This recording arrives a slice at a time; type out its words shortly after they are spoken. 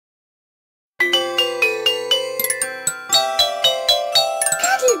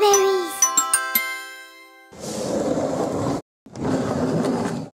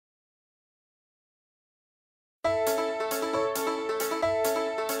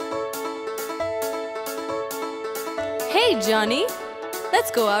Hey Johnny,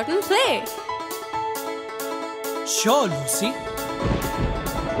 let's go out and play. Sure, Lucy.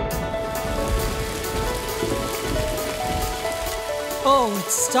 Oh,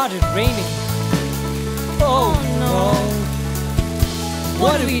 it started raining. Oh no.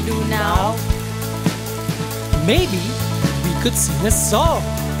 What do we do now? Maybe we could sing a song.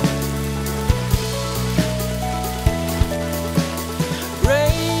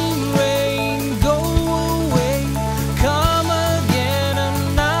 Rain, rain, go away. Come again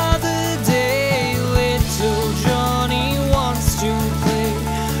another day. Little Johnny wants to play.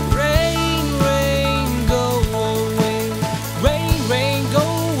 Rain, rain, go away. Rain, rain, go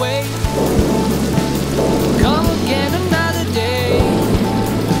away. Come again another day.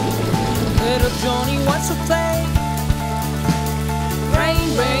 Little Johnny wants to play.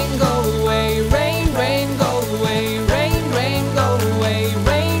 Rain, rain, go away. Rain, rain, go away. Rain, rain, go away.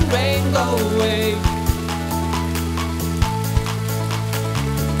 Rain, rain, go away.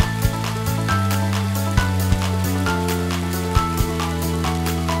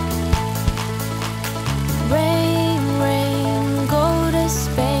 Rain, rain, go to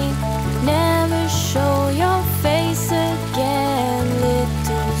Spain. Never show your face again.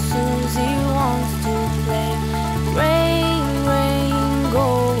 Little Suzy wants to play. Rain, rain, go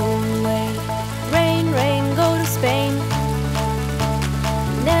away. Rain, rain, go to Spain.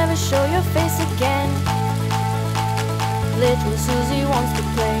 Never show your face again. Little Suzy wants to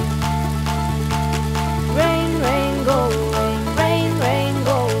play. Rain, rain, go away. Rain, rain,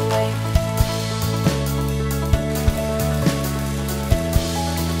 go away.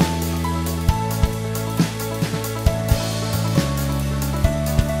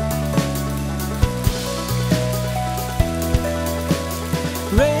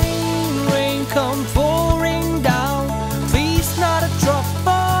 Rain, rain, come pouring down. Please, not a drop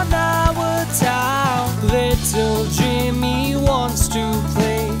on our town. Little Jimmy wants to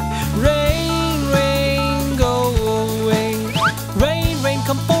play. Rain, rain, go away. Rain, rain,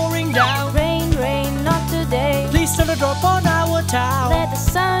 come pouring down. Rain, rain, not today. Please, not a drop on our town. Let the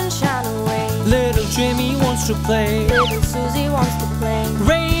sun shine away. Little Jimmy wants to play. Little Suzy wants to play.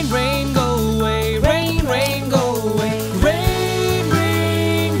 Rain,